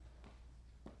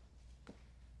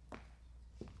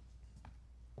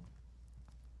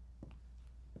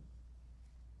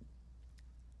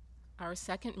Our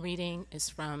second reading is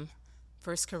from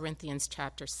 1 Corinthians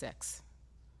chapter 6.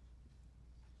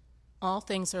 All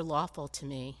things are lawful to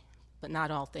me, but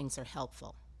not all things are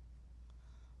helpful.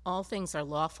 All things are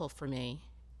lawful for me,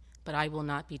 but I will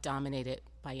not be dominated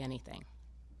by anything.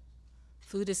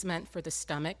 Food is meant for the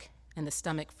stomach, and the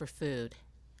stomach for food,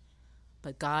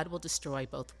 but God will destroy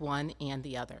both one and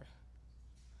the other.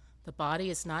 The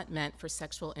body is not meant for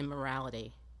sexual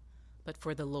immorality, but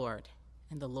for the Lord,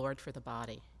 and the Lord for the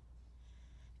body.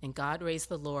 And God raised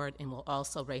the Lord and will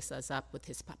also raise us up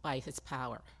by his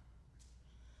power.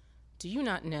 Do you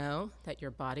not know that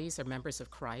your bodies are members of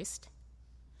Christ?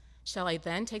 Shall I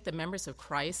then take the members of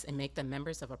Christ and make them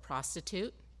members of a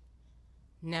prostitute?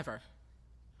 Never.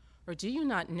 Or do you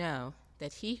not know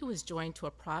that he who is joined to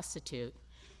a prostitute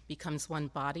becomes one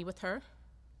body with her?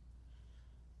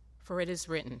 For it is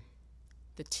written,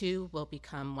 the two will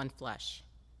become one flesh.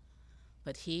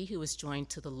 But he who is joined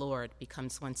to the Lord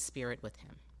becomes one spirit with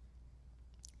him.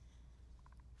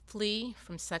 Flee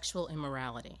from sexual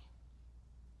immorality.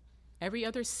 Every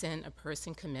other sin a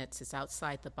person commits is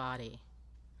outside the body,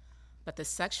 but the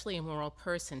sexually immoral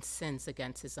person sins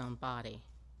against his own body.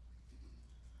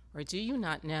 Or do you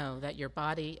not know that your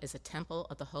body is a temple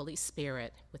of the Holy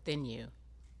Spirit within you,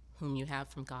 whom you have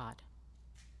from God?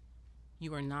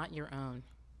 You are not your own,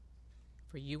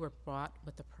 for you were bought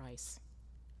with a price.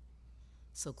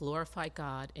 So glorify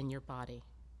God in your body.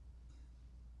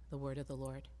 The word of the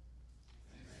Lord.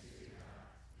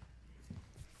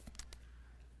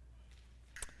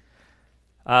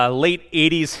 Late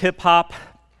 80s hip-hop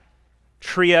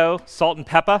trio, Salt and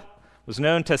Peppa, was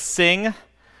known to sing,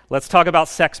 "Let's Talk About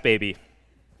Sex, Baby."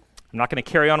 I'm not going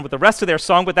to carry on with the rest of their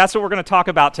song, but that's what we're going to talk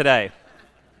about today.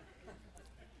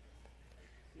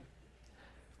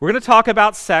 We're going to talk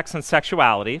about sex and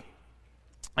sexuality.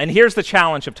 And here's the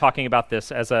challenge of talking about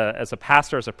this as a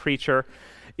pastor, as a preacher,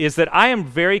 is that I am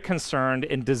very concerned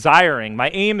and desiring, my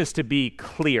aim is to be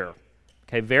clear,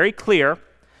 okay, very clear.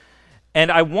 And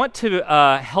I want to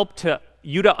help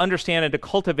you to understand and to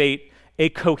cultivate a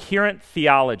coherent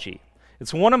theology.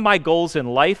 It's one of my goals in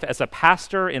life as a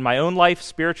pastor, in my own life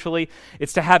spiritually.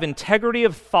 It's to have integrity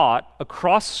of thought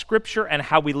across Scripture and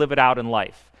how we live it out in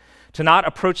life. To not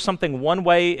approach something one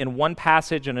way in one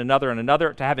passage and another,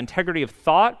 to have integrity of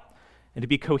thought and to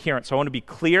be coherent. So I want to be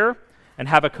clear and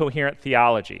have a coherent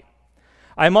theology.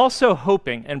 I'm also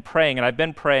hoping and praying, and I've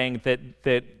been praying,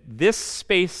 that this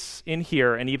space in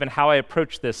here and even how I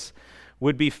approach this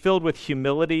would be filled with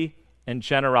humility and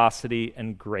generosity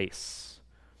and grace.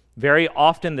 Very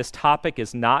often this topic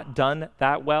is not done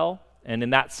that well, and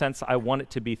in that sense I want it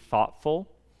to be thoughtful.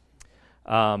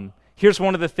 Here's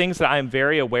one of the things that I am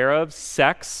very aware of.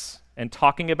 Sex and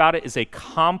talking about it is a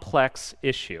complex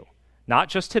issue. Not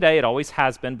just today, it always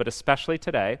has been, but especially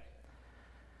today.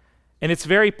 And it's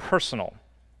very personal.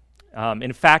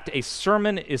 In fact, a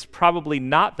sermon is probably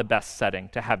not the best setting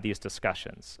to have these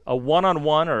discussions. A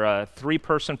one-on-one or a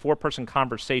three-person, four-person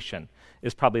conversation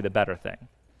is probably the better thing.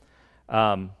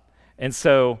 And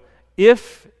so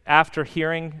if after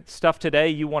hearing stuff today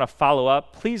you want to follow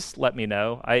up, please let me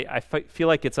know. I feel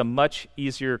like it's a much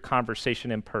easier conversation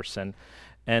in person,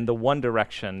 and the one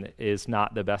direction is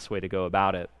not the best way to go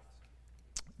about it.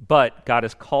 But God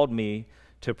has called me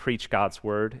to preach God's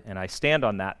word, and I stand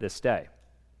on that this day.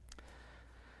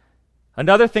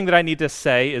 Another thing that I need to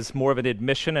say is more of an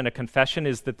admission and a confession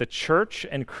is that the church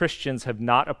and Christians have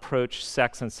not approached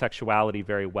sex and sexuality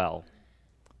very well.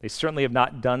 They certainly have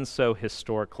not done so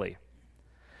historically.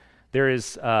 There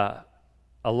is a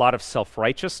lot of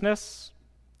self-righteousness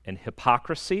and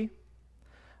hypocrisy,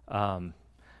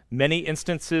 many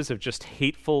instances of just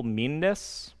hateful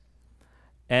meanness,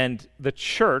 and the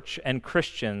church and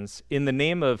Christians, in the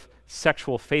name of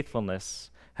sexual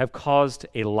faithfulness, have caused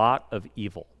a lot of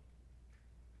evil.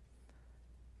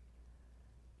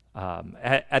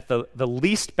 At the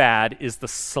least bad is the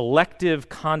selective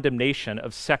condemnation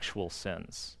of sexual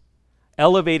sins,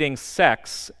 elevating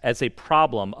sex as a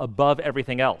problem above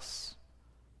everything else.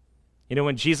 You know,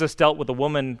 when Jesus dealt with a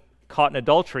woman caught in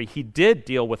adultery, he did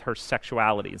deal with her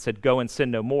sexuality and said, "Go and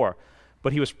sin no more."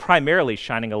 But he was primarily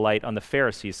shining a light on the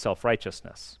Pharisees'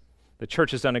 self-righteousness. The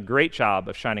church has done a great job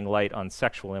of shining light on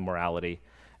sexual immorality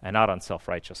and not on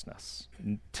self-righteousness,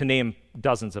 to name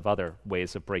dozens of other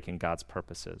ways of breaking God's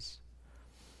purposes.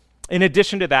 In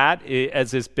addition to that,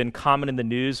 as has been common in the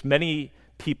news, many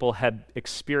people have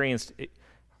experienced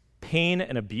pain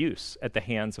and abuse at the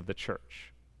hands of the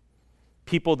church.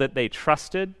 People that they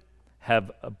trusted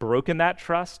have broken that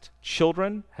trust.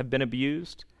 Children have been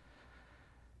abused.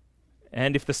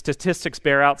 And if the statistics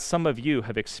bear out, some of you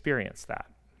have experienced that.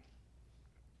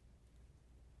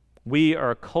 We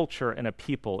are a culture and a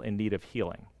people in need of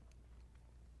healing.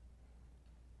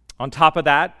 On top of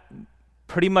that,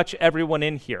 pretty much everyone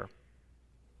in here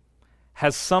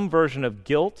has some version of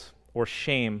guilt or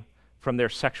shame from their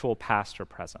sexual past or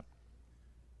present.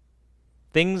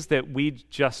 Things that we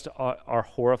just are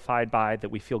horrified by, that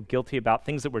we feel guilty about,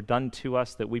 things that were done to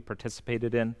us that we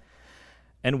participated in.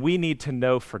 And we need to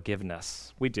know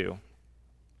forgiveness. We do.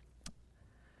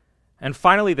 And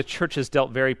finally, the church has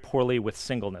dealt very poorly with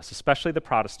singleness, especially the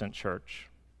Protestant church.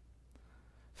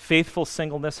 Faithful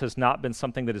singleness has not been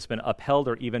something that has been upheld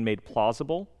or even made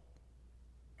plausible.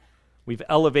 We've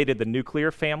elevated the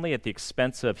nuclear family at the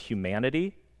expense of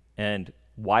humanity and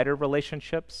wider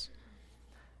relationships.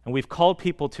 And we've called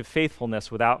people to faithfulness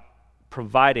without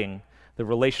providing the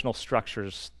relational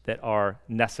structures that are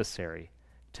necessary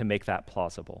to make that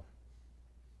plausible.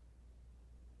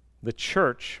 The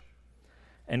church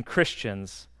and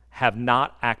Christians have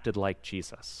not acted like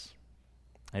Jesus.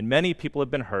 And many people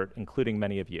have been hurt, including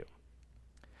many of you.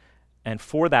 And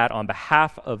for that, on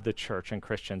behalf of the church and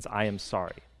Christians, I am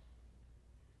sorry.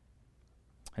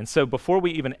 And so before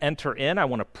we even enter in, I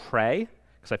want to pray,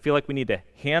 because I feel like we need to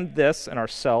hand this and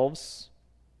ourselves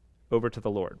over to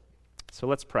the Lord. So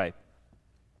let's pray.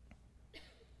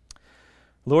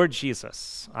 Lord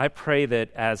Jesus, I pray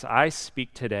that as I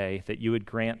speak today, that you would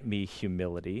grant me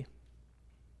humility,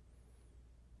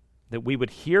 that we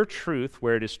would hear truth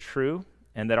where it is true,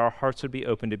 and that our hearts would be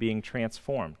open to being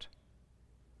transformed.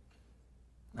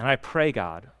 And I pray,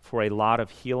 God, for a lot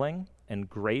of healing and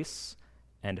grace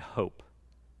and hope,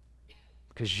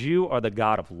 because you are the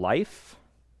God of life,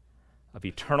 of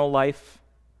eternal life,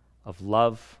 of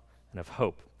love, and of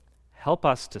hope. Help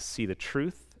us to see the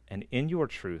truth, and in your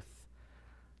truth,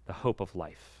 the hope of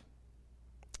life.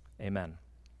 Amen.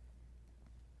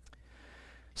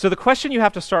 So the question you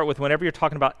have to start with whenever you're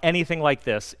talking about anything like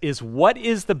this is, what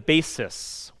is the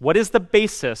basis? What is the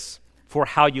basis for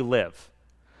how you live?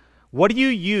 What do you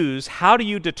use? How do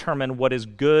you determine what is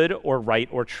good or right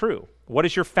or true? What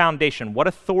is your foundation? What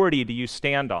authority do you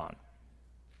stand on?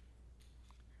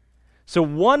 So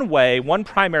one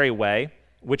primary way,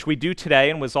 which we do today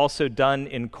and was also done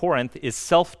in Corinth, is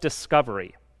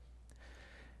self-discovery.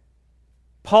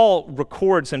 Paul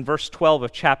records in verse 12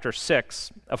 of chapter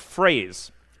 6 a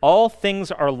phrase, "All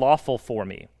things are lawful for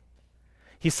me."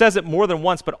 He says it more than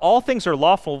once, but "all things are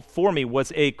lawful for me"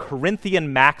 was a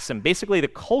Corinthian maxim. Basically, the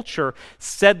culture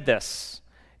said this.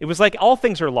 It was like, all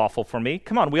things are lawful for me.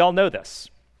 Come on, we all know this.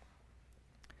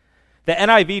 The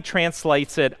NIV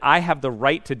translates it, "I have the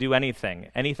right to do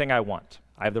anything I want."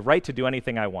 I have the right to do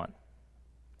anything I want.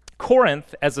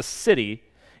 Corinth, as a city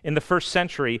in the first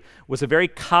century, was a very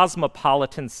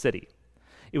cosmopolitan city.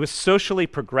 It was socially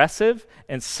progressive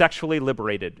and sexually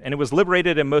liberated, and it was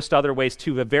liberated in most other ways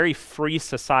too, a very free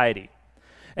society.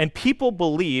 And people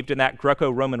believed in that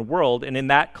Greco-Roman world, and in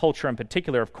that culture in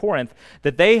particular of Corinth,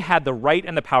 that they had the right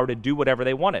and the power to do whatever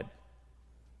they wanted.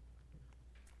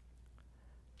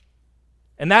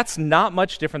 And that's not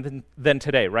much different than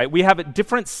today, right? We have a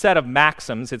different set of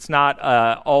maxims. It's not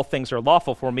all things are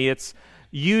lawful for me. It's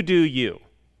you do you.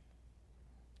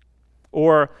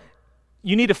 Or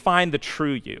you need to find the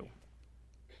true you.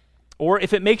 Or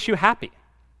if it makes you happy.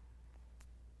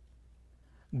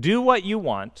 Do what you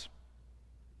want,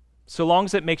 so long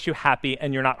as it makes you happy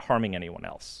and you're not harming anyone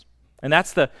else. And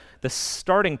that's the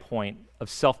starting point of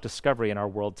self-discovery in our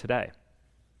world today.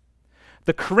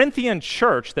 The Corinthian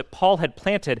church that Paul had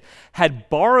planted had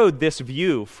borrowed this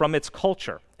view from its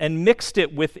culture and mixed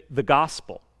it with the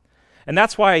gospel. And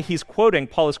that's why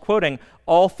Paul is quoting,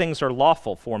 "All things are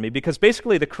lawful for me," because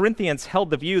basically the Corinthians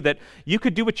held the view that you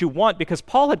could do what you want because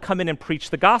Paul had come in and preached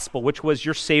the gospel, which was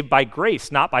you're saved by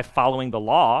grace, not by following the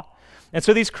law. And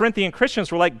so these Corinthian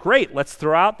Christians were like, great, let's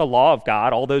throw out the law of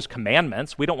God, all those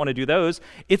commandments. We don't want to do those.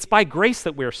 It's by grace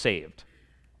that we're saved.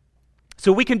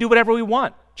 So we can do whatever we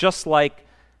want, just like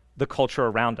the culture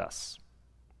around us.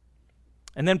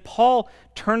 And then Paul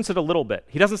turns it a little bit.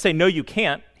 He doesn't say, no, you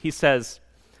can't. He says,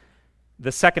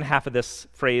 the second half of this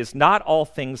phrase, not all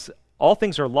things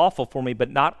are lawful for me, but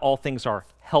not all things are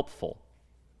helpful.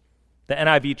 The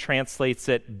NIV translates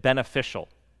it beneficial.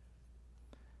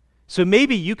 So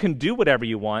maybe you can do whatever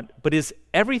you want, but is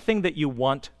everything that you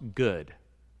want good?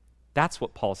 That's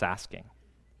what Paul's asking.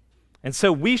 And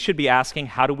so we should be asking,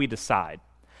 how do we decide?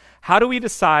 How do we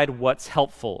decide what's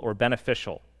helpful or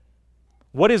beneficial?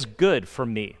 What is good for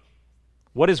me?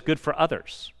 What is good for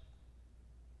others?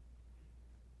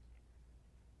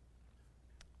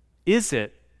 Is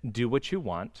it do what you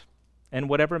want and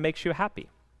whatever makes you happy?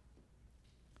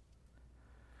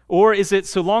 Or is it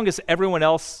so long as everyone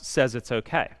else says it's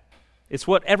okay? It's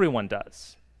what everyone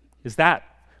does. Is that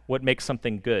what makes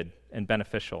something good and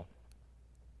beneficial.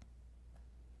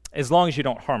 As long as you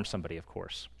don't harm somebody, of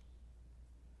course.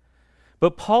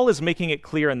 But Paul is making it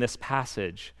clear in this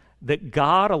passage that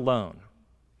God alone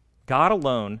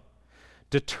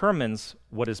determines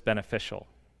what is beneficial.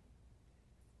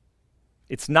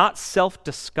 It's not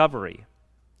self-discovery,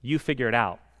 you figure it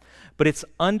out, but it's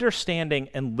understanding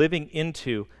and living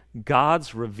into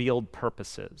God's revealed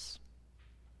purposes.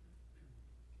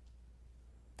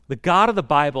 The God of the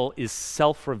Bible is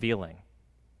self-revealing.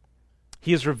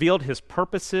 He has revealed his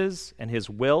purposes and his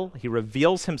will. He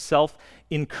reveals himself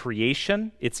in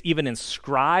creation. It's even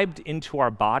inscribed into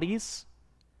our bodies,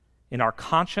 in our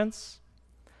conscience.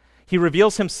 He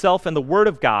reveals himself in the Word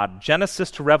of God,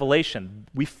 Genesis to Revelation.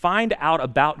 We find out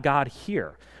about God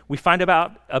here. We find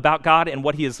about God and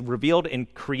what he has revealed in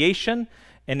creation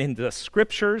and in the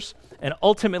Scriptures, and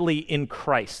ultimately in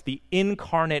Christ, the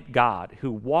incarnate God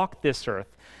who walked this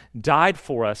earth, died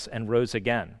for us, and rose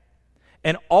again.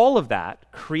 And all of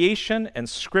that, creation and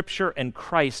Scripture and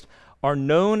Christ, are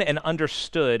known and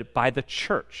understood by the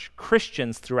church,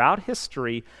 Christians throughout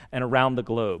history and around the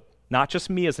globe, not just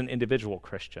me as an individual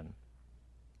Christian.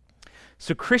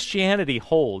 So Christianity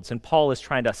holds, and Paul is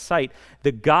trying to cite,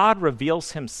 that God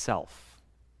reveals himself.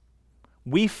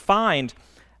 We find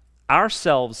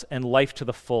ourselves and life to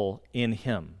the full in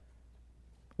him,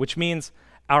 which means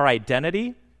our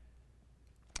identity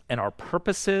and our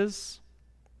purposes,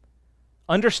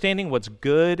 understanding what's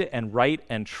good and right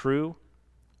and true,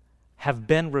 have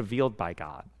been revealed by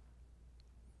God.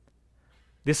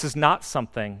 This is not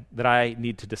something that I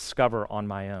need to discover on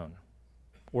my own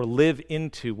or live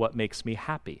into what makes me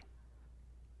happy.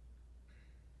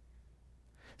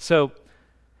 So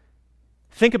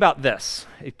think about this,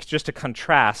 just to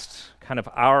contrast kind of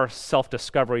our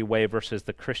self-discovery way versus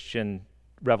the Christian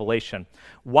revelation.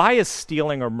 Why is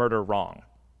stealing or murder wrong?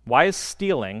 Why is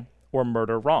stealing or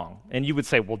murder wrong? And you would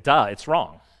say, well, duh, it's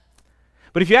wrong.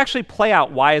 But if you actually play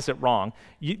out why is it wrong,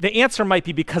 the answer might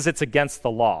be because it's against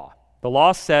the law. The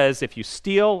law says if you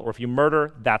steal or if you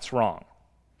murder, that's wrong.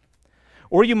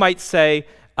 Or you might say,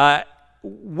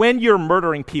 when you're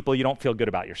murdering people, you don't feel good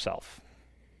about yourself.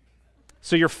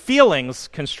 So your feelings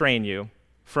constrain you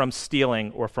from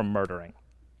stealing or from murdering.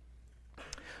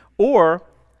 Or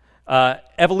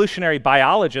evolutionary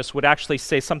biologists would actually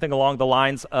say something along the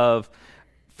lines of,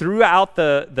 throughout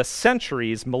the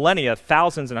centuries, millennia,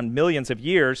 thousands and millions of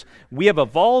years, we have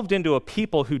evolved into a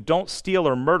people who don't steal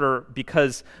or murder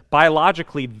because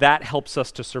biologically that helps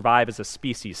us to survive as a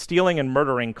species. Stealing and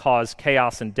murdering cause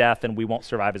chaos and death, and we won't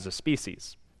survive as a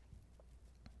species.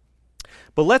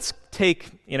 But let's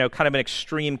take, kind of an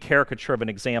extreme caricature of an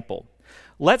example.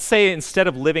 Let's say instead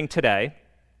of living today,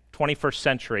 21st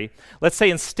century, let's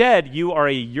say instead you are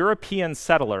a European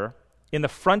settler in the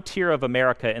frontier of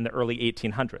America in the early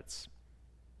 1800s.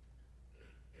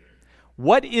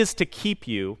 What is to keep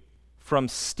you from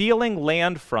stealing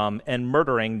land from and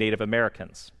murdering Native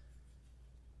Americans?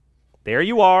 There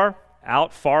you are,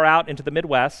 far out into the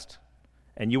Midwest,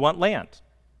 and you want land.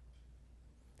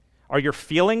 Are your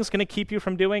feelings going to keep you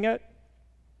from doing it?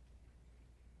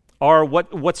 Are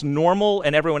what's normal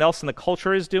and everyone else in the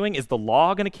culture is doing, is the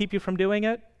law going to keep you from doing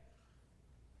it?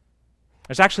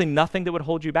 There's actually nothing that would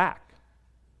hold you back.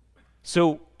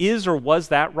 So is or was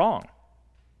that wrong?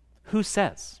 Who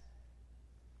says?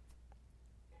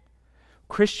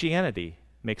 Christianity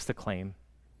makes the claim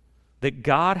that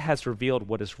God has revealed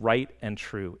what is right and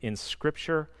true in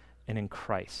Scripture and in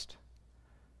Christ.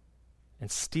 And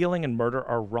stealing and murder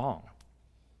are wrong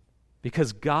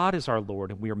because God is our Lord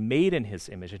and we are made in his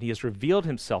image, and he has revealed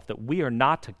himself that we are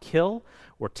not to kill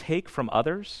or take from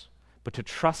others, but to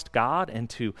trust God and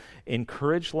to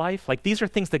encourage life. Like, these are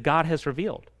things that God has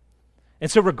revealed.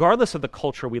 And so regardless of the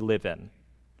culture we live in,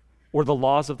 or the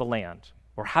laws of the land,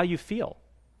 or how you feel,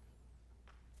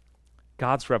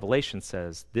 God's revelation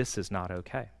says this is not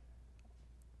okay.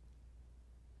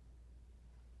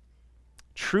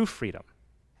 True freedom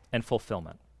and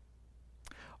fulfillment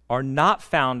are not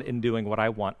found in doing what I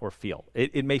want or feel.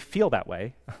 It may feel that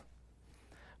way,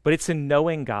 but it's in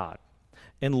knowing God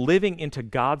and living into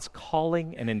God's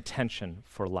calling and intention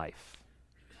for life.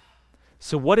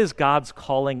 So what is God's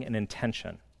calling and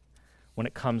intention when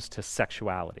it comes to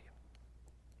sexuality?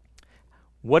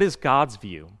 What is God's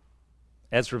view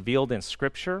as revealed in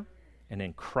Scripture and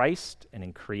in Christ and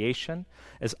in creation,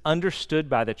 as understood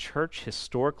by the church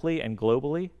historically and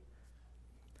globally?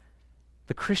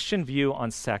 The Christian view on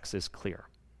sex is clear.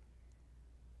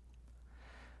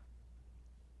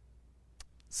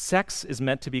 Sex is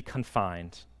meant to be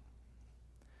confined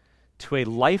to a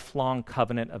lifelong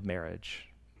covenant of marriage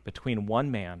between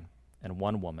one man and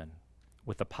one woman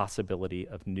with the possibility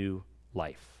of new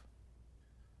life.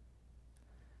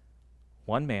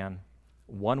 One man,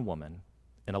 one woman,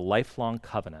 in a lifelong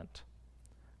covenant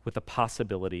with the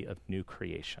possibility of new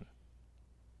creation.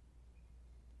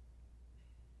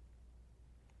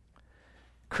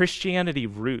 Christianity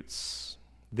roots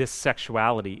this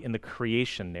sexuality in the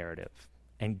creation narrative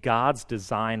and God's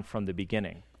design from the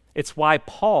beginning. It's why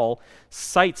Paul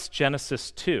cites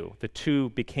Genesis 2. The two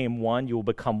became one, you will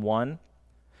become one.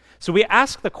 So we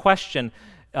ask the question,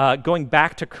 going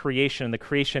back to creation, the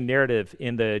creation narrative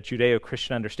in the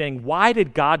Judeo-Christian understanding, why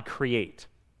did God create?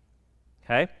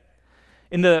 Okay?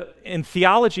 In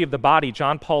theology of the body,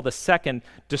 John Paul II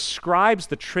describes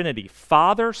the Trinity,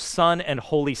 Father, Son, and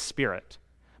Holy Spirit.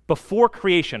 Before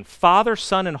creation, Father,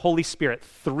 Son, and Holy Spirit,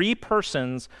 three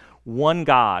persons, one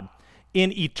God,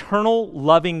 in eternal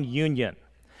loving union.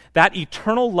 That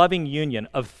eternal loving union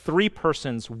of three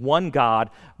persons, one God,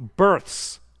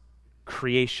 births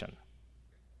creation.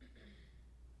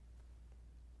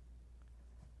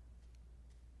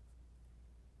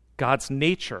 God's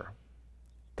nature,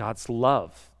 God's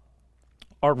love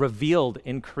are revealed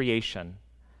in creation,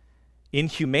 in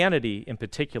humanity in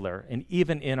particular, and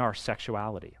even in our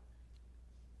sexuality.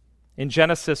 In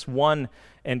Genesis 1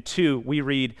 and 2, we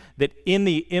read that in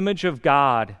the image of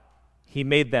God, he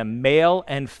made them male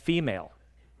and female.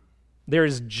 There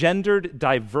is gendered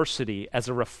diversity as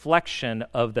a reflection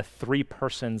of the three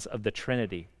persons of the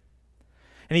Trinity.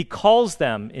 And he calls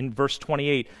them, in verse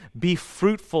 28, be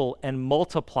fruitful and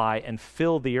multiply and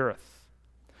fill the earth.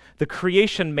 The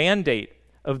creation mandate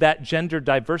of that gender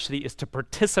diversity is to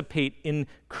participate in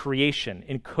creation,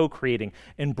 in co-creating,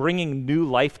 in bringing new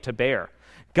life to bear.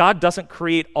 God doesn't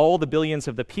create all the billions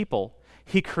of the people.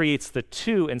 He creates the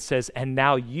two and says, and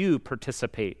now you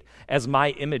participate as my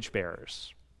image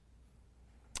bearers.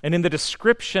 And in the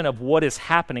description of what is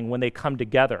happening when they come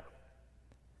together,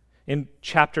 in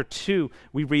chapter 2,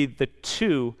 we read the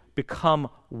two become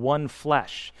one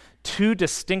flesh. Two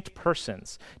distinct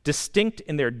persons, distinct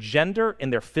in their gender, in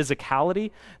their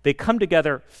physicality. They come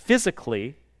together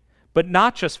physically, but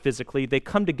not just physically, they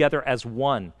come together as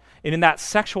one. And in that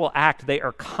sexual act, they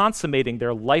are consummating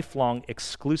their lifelong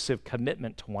exclusive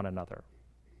commitment to one another.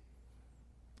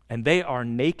 And they are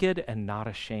naked and not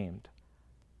ashamed.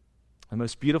 The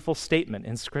most beautiful statement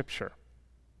in Scripture.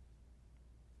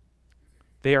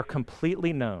 They are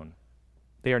completely known.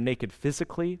 They are naked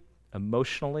physically,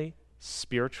 emotionally,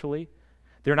 spiritually.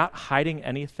 They're not hiding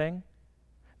anything.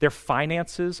 Their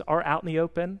finances are out in the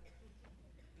open.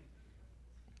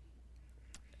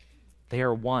 They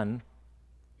are one.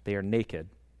 They are naked.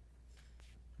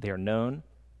 They are known.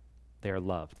 They are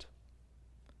loved.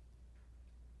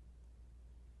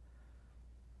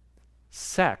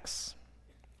 Sex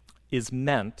is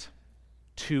meant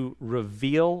to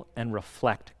reveal and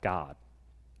reflect God.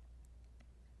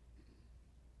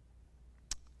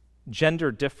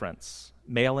 Gender difference,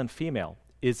 male and female,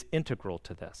 is integral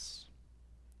to this.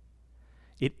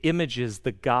 It images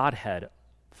the Godhead,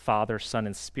 Father, Son,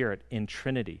 and Spirit in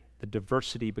Trinity, the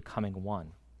diversity becoming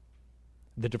one.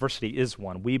 The diversity is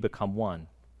one. We become one.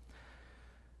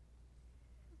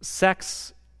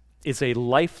 Sex is a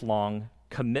lifelong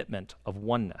commitment of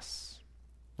oneness,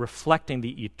 reflecting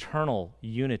the eternal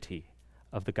unity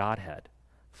of the Godhead.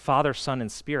 Father, Son,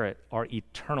 and Spirit are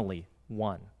eternally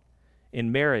one.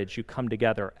 In marriage, you come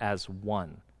together as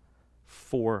one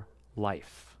for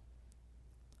life.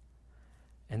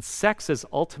 And sex is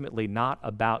ultimately not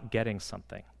about getting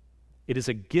something. It is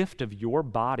a gift of your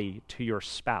body to your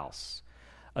spouse,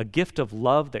 a gift of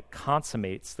love that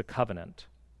consummates the covenant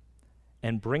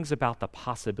and brings about the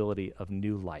possibility of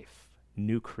new life,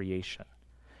 new creation.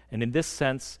 And in this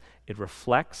sense, it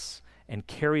reflects and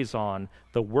carries on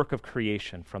the work of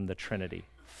creation from the Trinity,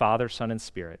 Father, Son, and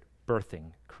Spirit,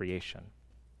 birthing creation.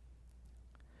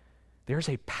 There's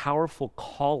a powerful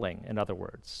calling, in other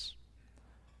words,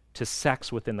 to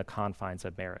sex within the confines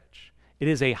of marriage. It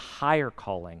is a higher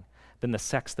calling than the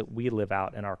sex that we live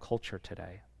out in our culture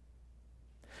today.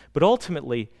 But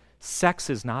ultimately, sex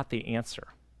is not the answer.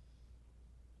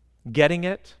 Getting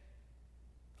it,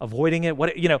 avoiding it,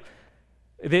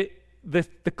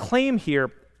 the claim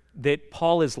here that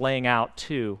Paul is laying out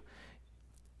too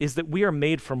is that we are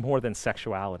made for more than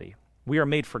sexuality. We are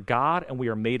made for God and we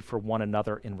are made for one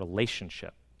another in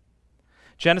relationship.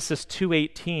 Genesis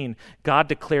 2:18, God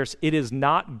declares it is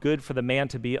not good for the man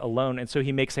to be alone, and so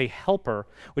he makes a helper,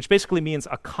 which basically means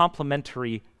a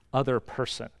complementary other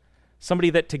person.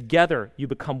 Somebody that together you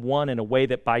become one in a way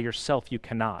that by yourself you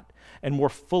cannot, and more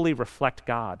fully reflect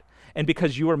God. And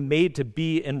because you are made to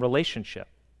be in relationship.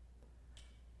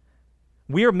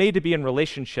 We are made to be in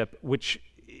relationship, which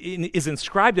is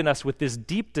inscribed in us with this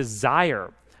deep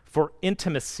desire for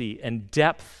intimacy and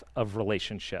depth of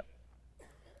relationship.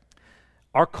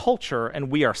 Our culture and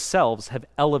we ourselves have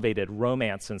elevated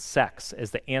romance and sex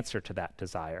as the answer to that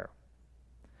desire.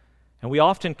 And we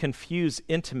often confuse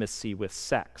intimacy with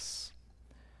sex.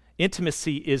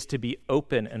 Intimacy is to be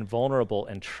open and vulnerable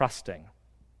and trusting,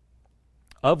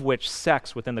 of which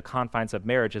sex within the confines of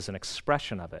marriage is an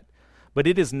expression of it, but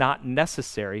it is not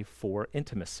necessary for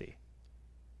intimacy.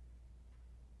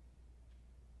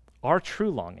 Our true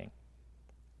longing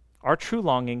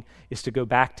is to go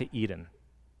back to Eden,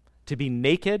 to be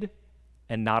naked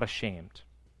and not ashamed,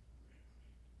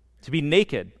 to be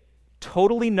naked,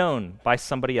 totally known by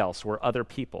somebody else or other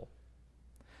people.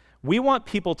 We want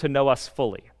people to know us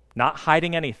fully, not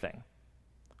hiding anything.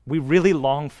 We really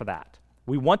long for that.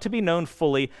 We want to be known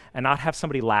fully and not have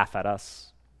somebody laugh at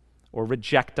us or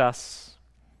reject us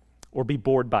or be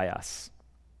bored by us.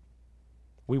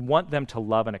 We want them to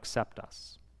love and accept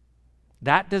us.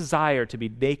 That desire to be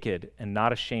naked and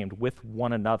not ashamed with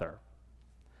one another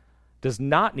does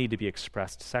not need to be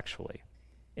expressed sexually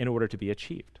in order to be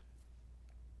achieved.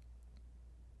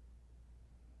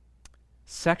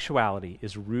 Sexuality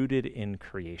is rooted in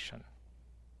creation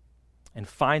and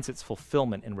finds its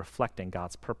fulfillment in reflecting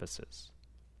God's purposes.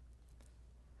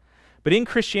 But in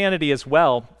Christianity as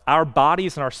well, our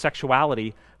bodies and our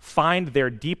sexuality find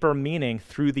their deeper meaning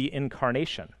through the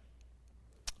incarnation.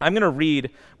 I'm going to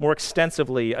read more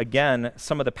extensively again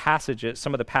some of the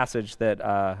passage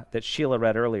that Sheila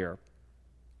read earlier,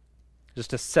 just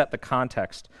to set the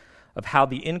context of how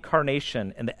the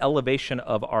incarnation and the elevation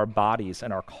of our bodies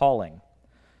and our calling.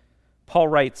 Paul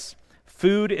writes,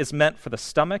 "Food is meant for the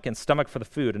stomach and stomach for the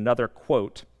food," another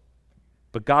quote,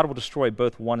 "but God will destroy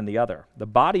both one and the other. The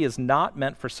body is not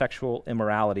meant for sexual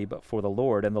immorality, but for the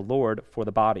Lord, and the Lord for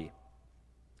the body.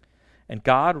 And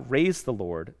God raised the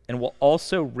Lord and will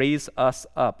also raise us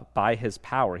up by his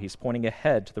power." He's pointing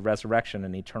ahead to the resurrection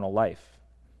and eternal life.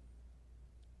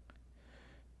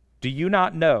 "Do you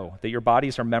not know that your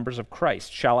bodies are members of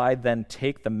Christ? Shall I then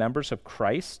take the members of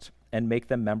Christ and make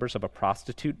them members of a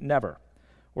prostitute? Never.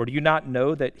 Or do you not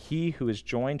know that he who is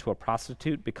joined to a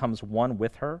prostitute becomes one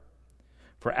with her?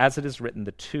 For as it is written,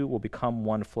 the two will become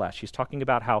one flesh." He's talking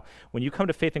about how when you come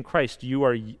to faith in Christ,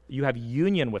 you have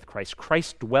union with Christ.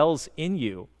 Christ dwells in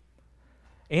you.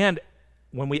 And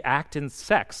when we act in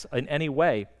sex in any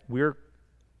way, we're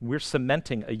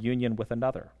cementing a union with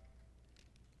another.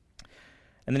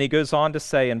 And then he goes on to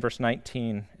say in verse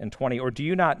 19 and 20, "Or do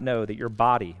you not know that your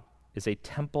body is a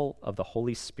temple of the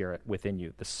Holy Spirit within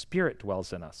you? The Spirit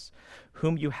dwells in us,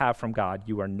 whom you have from God.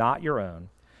 You are not your own,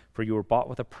 for you were bought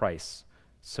with a price.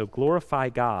 So glorify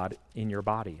God in your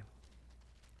body."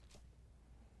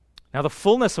 Now, the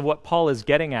fullness of what Paul is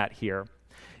getting at here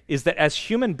is that as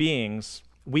human beings,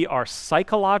 we are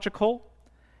psychological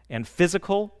and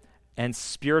physical and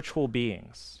spiritual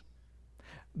beings.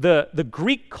 The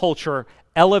Greek culture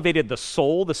elevated the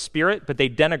soul, the spirit, but they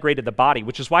denigrated the body,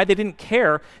 which is why they didn't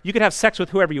care. You could have sex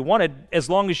with whoever you wanted as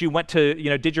long as you went to,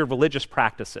 did your religious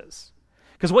practices.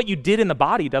 Because what you did in the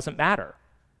body doesn't matter.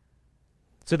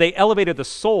 So they elevated the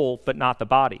soul, but not the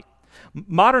body.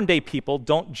 Modern day people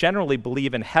don't generally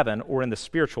believe in heaven or in the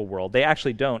spiritual world. They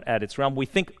actually don't at its realm. We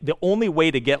think the only way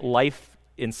to get life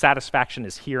in satisfaction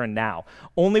is here and now.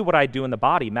 Only what I do in the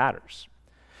body matters.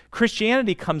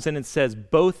 Christianity comes in and says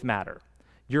both matter.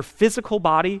 Your physical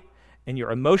body and your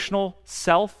emotional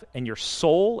self and your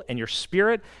soul and your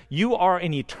spirit, you are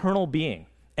an eternal being,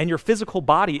 and your physical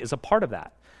body is a part of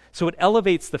that. So it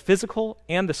elevates the physical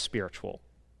and the spiritual,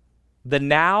 the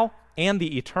now and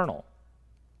the eternal.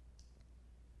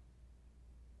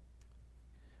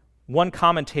 One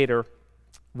commentator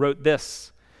wrote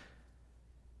this: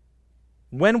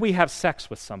 "When we have sex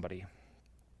with somebody,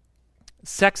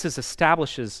 sex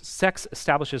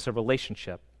establishes a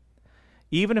relationship,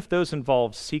 even if those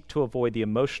involved seek to avoid the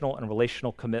emotional and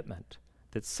relational commitment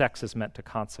that sex is meant to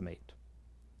consummate.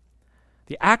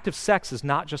 The act of sex is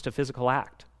not just a physical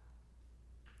act.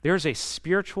 There is a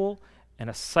spiritual and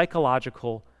a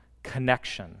psychological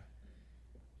connection.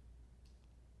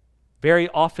 Very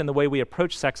often the way we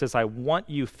approach sex is, I want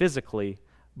you physically,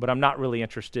 but I'm not really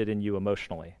interested in you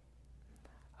emotionally.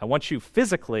 I want you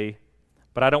physically,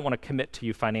 but I don't want to commit to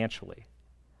you financially.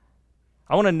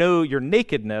 I want to know your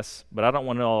nakedness, but I don't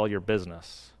want to know all your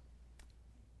business."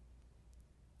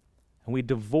 And we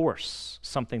divorce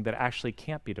something that actually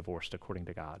can't be divorced according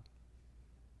to God.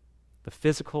 The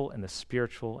physical and the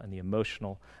spiritual and the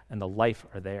emotional and the life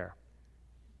are there.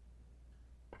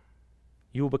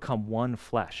 You will become one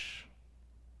flesh.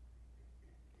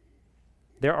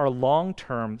 There are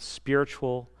long-term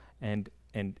spiritual and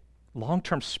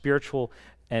long-term spiritual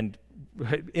and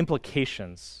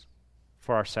implications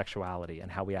for our sexuality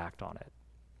and how we act on it.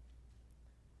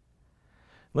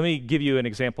 Let me give you an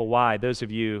example why, those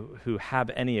of you who have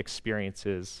any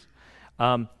experiences.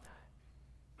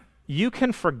 You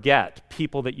can forget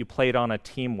people that you played on a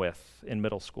team with in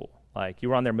middle school. Like you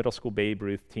were on their middle school Babe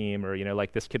Ruth team, or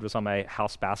like this kid was on my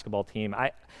house basketball team.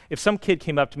 If some kid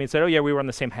came up to me and said, "Oh yeah, we were on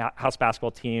the same house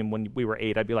basketball team when we were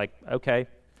 8," I'd be like, "Okay."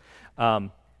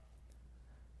 But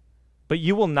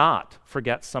you will not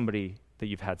forget somebody that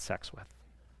you've had sex with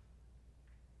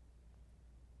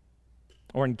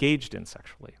or engaged in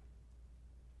sexually.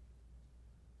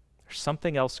 There's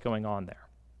something else going on there.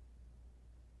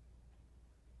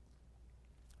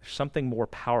 There's something more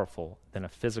powerful than a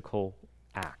physical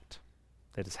act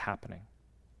that is happening.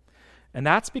 And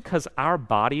that's because our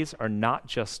bodies are not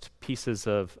just pieces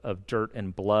of dirt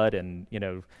and blood and,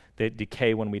 that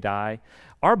decay when we die.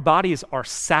 Our bodies are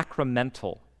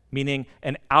sacramental, meaning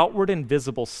an outward and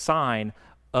visible sign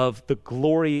of the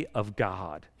glory of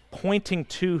God, pointing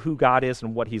to who God is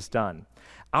and what he's done.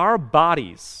 Our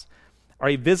bodies are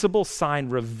a visible sign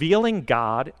revealing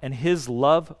God and his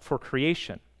love for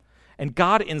creation. And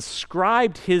God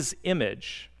inscribed his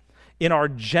image in our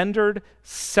gendered,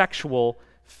 sexual,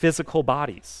 physical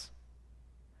bodies.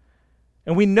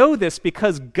 And we know this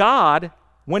because God,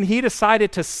 when he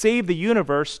decided to save the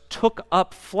universe, took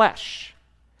up flesh.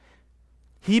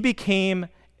 He became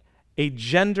a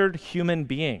gendered human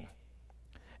being,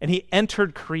 and he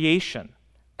entered creation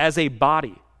as a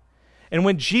body. And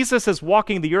when Jesus is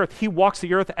walking the earth, he walks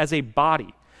the earth as a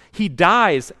body. He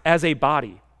dies as a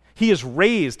body. He is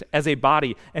raised as a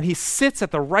body, and he sits at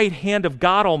the right hand of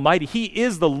God Almighty. He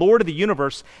is the Lord of the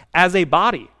universe as a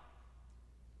body.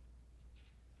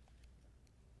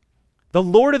 The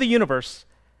Lord of the universe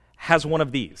has one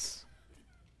of these.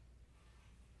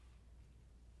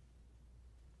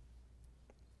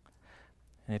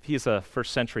 And if he's a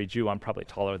first century Jew, I'm probably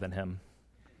taller than him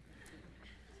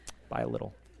by a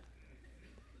little.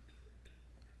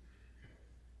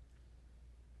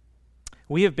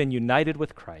 We have been united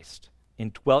with Christ,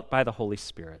 indwelt by the Holy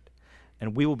Spirit,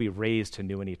 and we will be raised to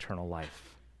new and eternal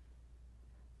life,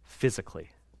 physically.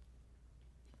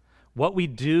 What we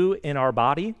do in our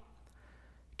body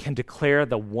can declare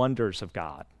the wonders of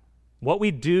God. What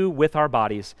we do with our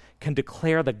bodies can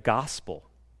declare the gospel.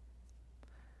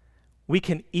 We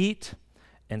can eat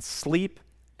and sleep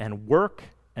and work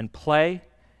and play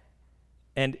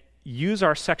and use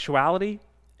our sexuality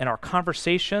and our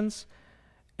conversations.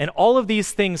 And all of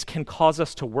these things can cause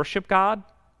us to worship God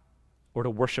or to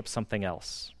worship something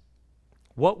else.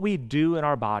 What we do in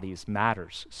our bodies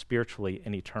matters spiritually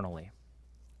and eternally.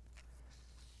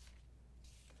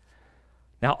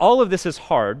 Now, all of this is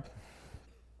hard.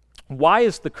 Why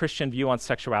is the Christian view on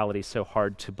sexuality so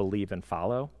hard to believe and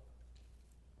follow?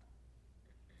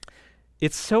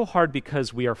 It's so hard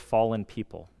because we are fallen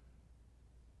people.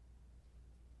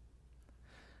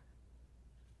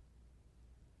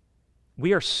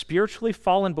 We are spiritually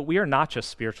fallen, but we are not just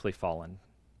spiritually fallen,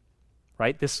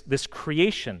 right? This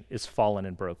creation is fallen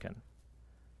and broken.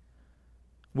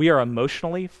 We are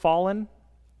emotionally fallen.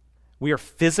 We are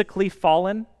physically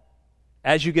fallen.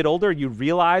 As you get older, you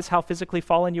realize how physically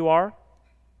fallen you are.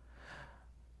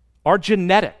 Our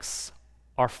genetics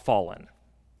are fallen.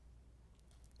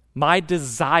 My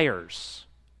desires,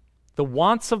 the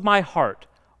wants of my heart,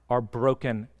 are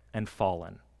broken and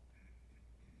fallen.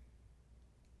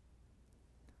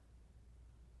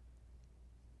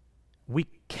 We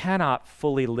cannot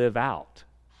fully live out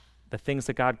the things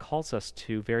that God calls us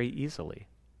to very easily.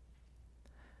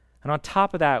 And on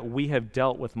top of that, we have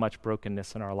dealt with much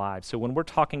brokenness in our lives. So when we're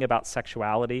talking about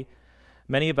sexuality,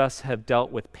 many of us have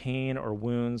dealt with pain or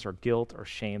wounds or guilt or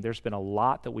shame. There's been a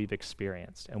lot that we've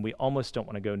experienced, and we almost don't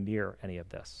want to go near any of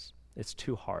this. It's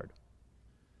too hard.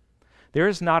 There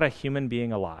is not a human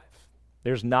being alive.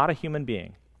 There's not a human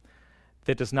being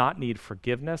that does not need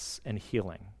forgiveness and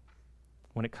healing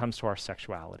when it comes to our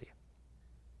sexuality.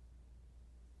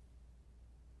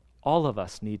 All of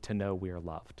us need to know we are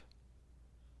loved.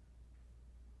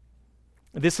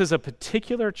 This is a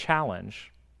particular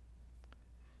challenge.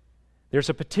 There's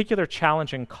a particular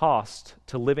challenge and cost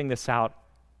to living this out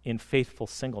in faithful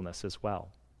singleness as well.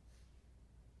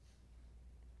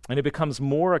 And it becomes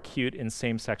more acute in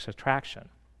same-sex attraction.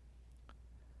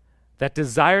 That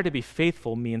desire to be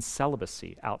faithful means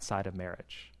celibacy outside of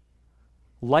marriage.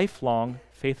 Lifelong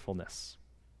faithfulness.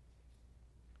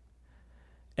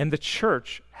 And the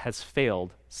church has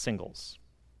failed singles.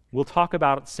 We'll talk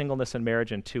about singleness and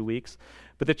marriage in 2 weeks,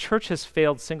 but the church has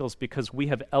failed singles because we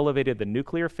have elevated the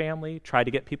nuclear family, tried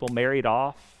to get people married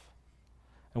off,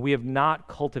 and we have not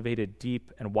cultivated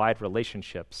deep and wide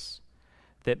relationships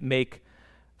that make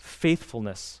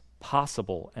faithfulness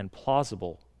possible and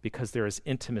plausible because there is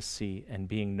intimacy and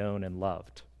being known and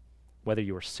loved, whether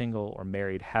you are single or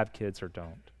married, have kids or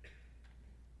don't.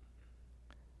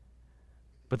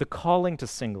 But the calling to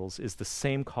singles is the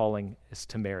same calling as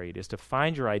to married, is to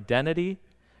find your identity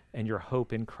and your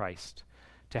hope in Christ,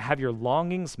 to have your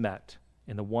longings met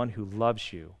in the one who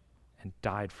loves you and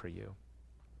died for you.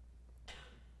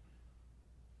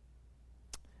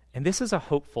 And this is a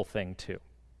hopeful thing too.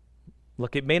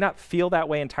 Look, it may not feel that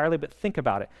way entirely, but think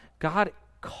about it. God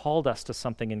called us to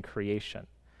something in creation.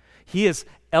 He is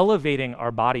elevating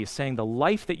our bodies, saying the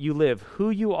life that you live,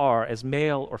 who you are as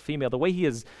male or female, the way he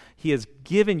has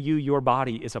given you your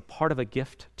body is a part of a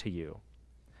gift to you.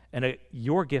 And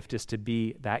your gift is to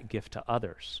be that gift to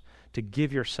others, to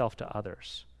give yourself to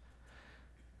others.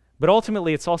 But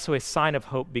ultimately, it's also a sign of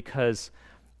hope because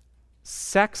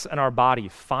sex and our body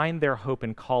find their hope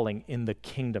and calling in the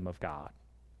kingdom of God.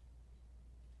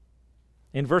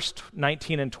 In verse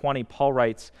 19 and 20, Paul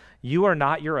writes, "You are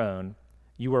not your own.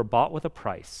 You were bought with a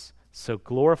price, so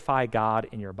glorify God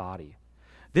in your body."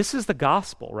 This is the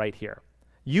gospel right here.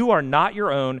 You are not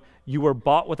your own. You were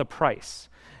bought with a price.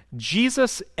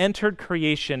 Jesus entered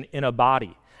creation in a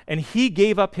body, and he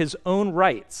gave up his own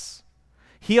rights.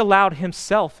 He allowed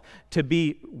himself to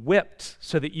be whipped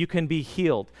so that you can be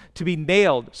healed, to be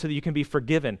nailed so that you can be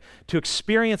forgiven, to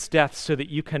experience death so that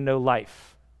you can know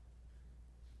life.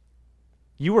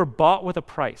 You were bought with a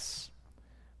price,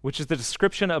 which is the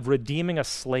description of redeeming a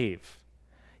slave.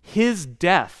 His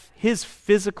death, his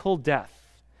physical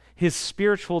death, his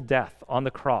spiritual death on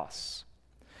the cross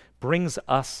brings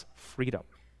us freedom.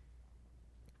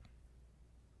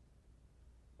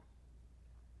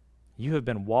 You have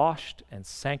been washed and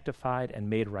sanctified and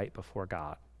made right before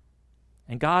God.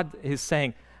 And God is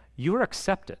saying, you are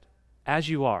accepted as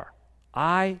you are.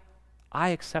 I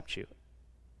accept you.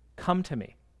 Come to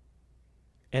me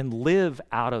and live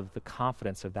out of the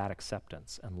confidence of that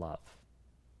acceptance and love.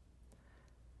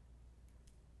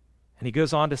 And he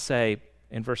goes on to say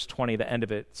in verse 20, the end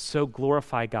of it, so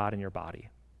glorify God in your body.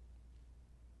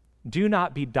 Do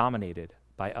not be dominated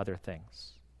by other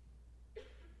things.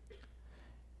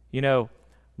 You know,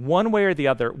 one way or the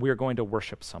other, we're going to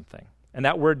worship something. And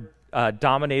that word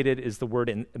dominated is the word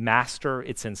in master,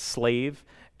 it's in slave.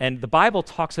 And the Bible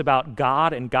talks about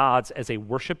God and gods as a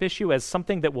worship issue, as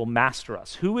something that will master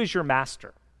us. Who is your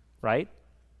master, right?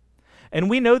 And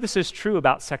we know this is true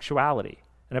about sexuality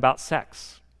and about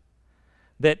sex,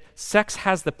 that sex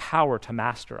has the power to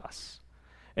master us.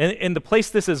 And the place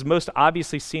this is most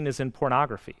obviously seen is in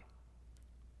pornography.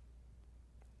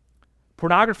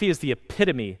 Pornography is the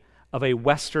epitome of a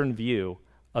Western view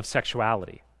of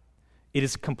sexuality. It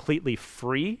is completely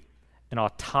free and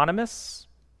autonomous.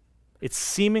 It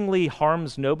seemingly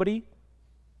harms nobody.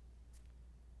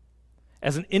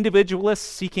 As an individualist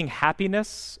seeking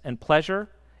happiness and pleasure,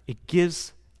 it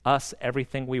gives us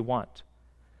everything we want.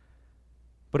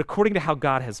 But according to how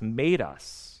God has made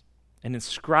us and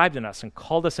inscribed in us and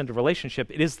called us into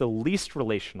relationship, it is the least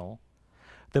relational,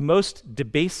 the most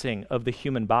debasing of the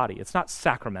human body. It's not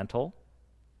sacramental.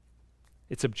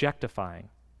 It's objectifying.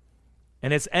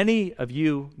 And as any of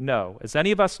you know, as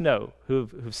any of us know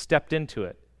who've stepped into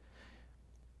it,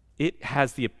 it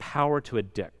has the power to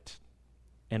addict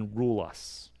and rule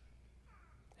us.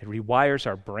 It rewires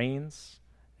our brains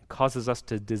and causes us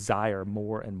to desire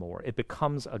more and more. It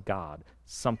becomes a god,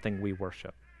 something we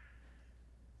worship.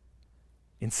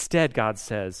 Instead, God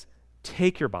says,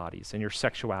 take your bodies and your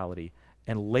sexuality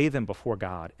and lay them before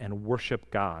God and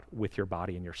worship God with your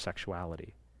body and your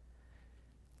sexuality.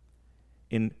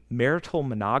 In marital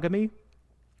monogamy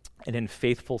and in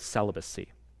faithful celibacy.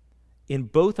 In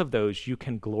both of those, you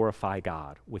can glorify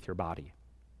God with your body.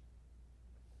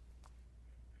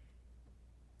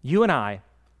 You and I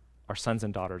are sons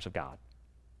and daughters of God.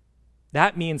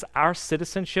 That means our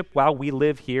citizenship while we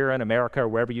live here in America or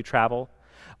wherever you travel,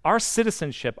 our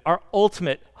citizenship, our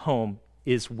ultimate home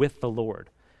is with the Lord.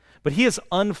 But he is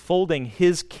unfolding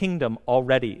his kingdom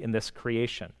already in this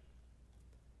creation.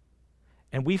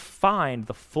 And we find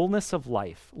the fullness of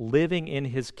life living in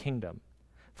his kingdom,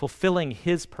 fulfilling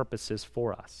his purposes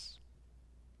for us.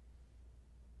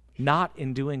 Not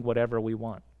in doing whatever we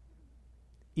want,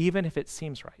 even if it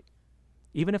seems right,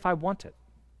 even if I want it.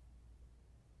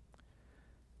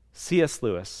 C.S.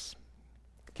 Lewis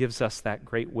gives us that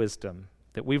great wisdom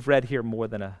that we've read here more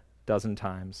than a dozen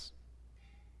times.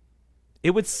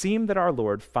 It would seem that our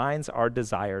Lord finds our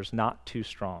desires not too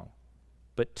strong,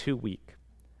 but too weak.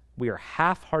 We are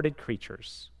half-hearted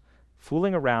creatures,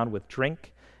 fooling around with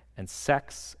drink and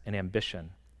sex and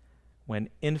ambition. when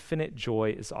infinite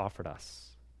joy is offered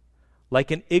us.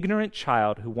 Like an ignorant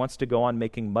child who wants to go on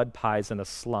making mud pies in a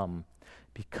slum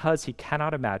because he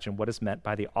cannot imagine what is meant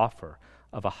by the offer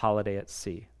of a holiday at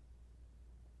sea.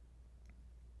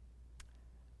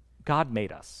 God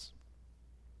made us.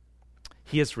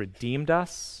 He has redeemed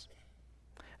us,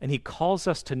 and he calls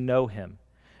us to know him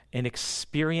and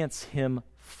experience him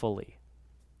fully.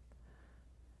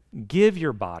 Give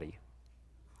your body,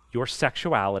 your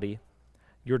sexuality,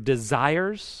 your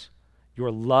desires,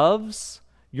 your loves,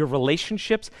 your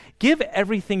relationships, give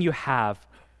everything you have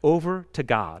over to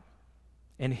God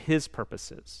and his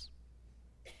purposes.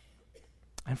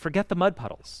 And forget the mud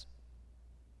puddles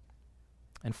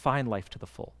and find life to the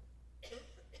full.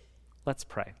 Let's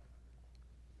pray.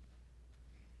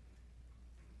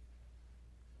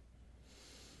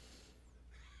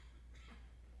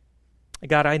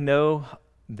 God, I know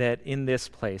that in this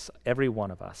place, every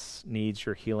one of us needs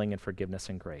your healing and forgiveness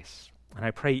and grace. And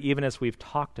I pray, even as we've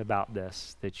talked about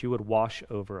this, that you would wash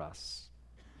over us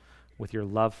with your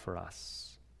love for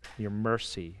us, your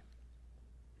mercy,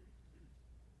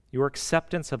 your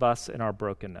acceptance of us in our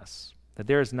brokenness, that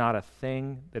there is not a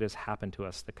thing that has happened to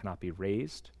us that cannot be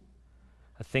raised,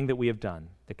 a thing that we have done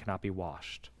that cannot be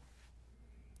washed.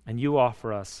 And you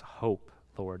offer us hope,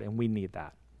 Lord, and we need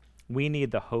that. We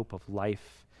need the hope of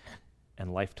life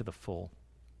and life to the full.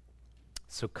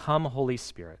 So come, Holy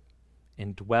Spirit,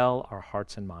 indwell our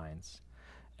hearts and minds,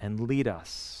 and lead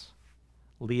us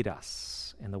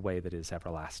in the way that is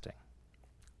everlasting.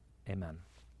 Amen.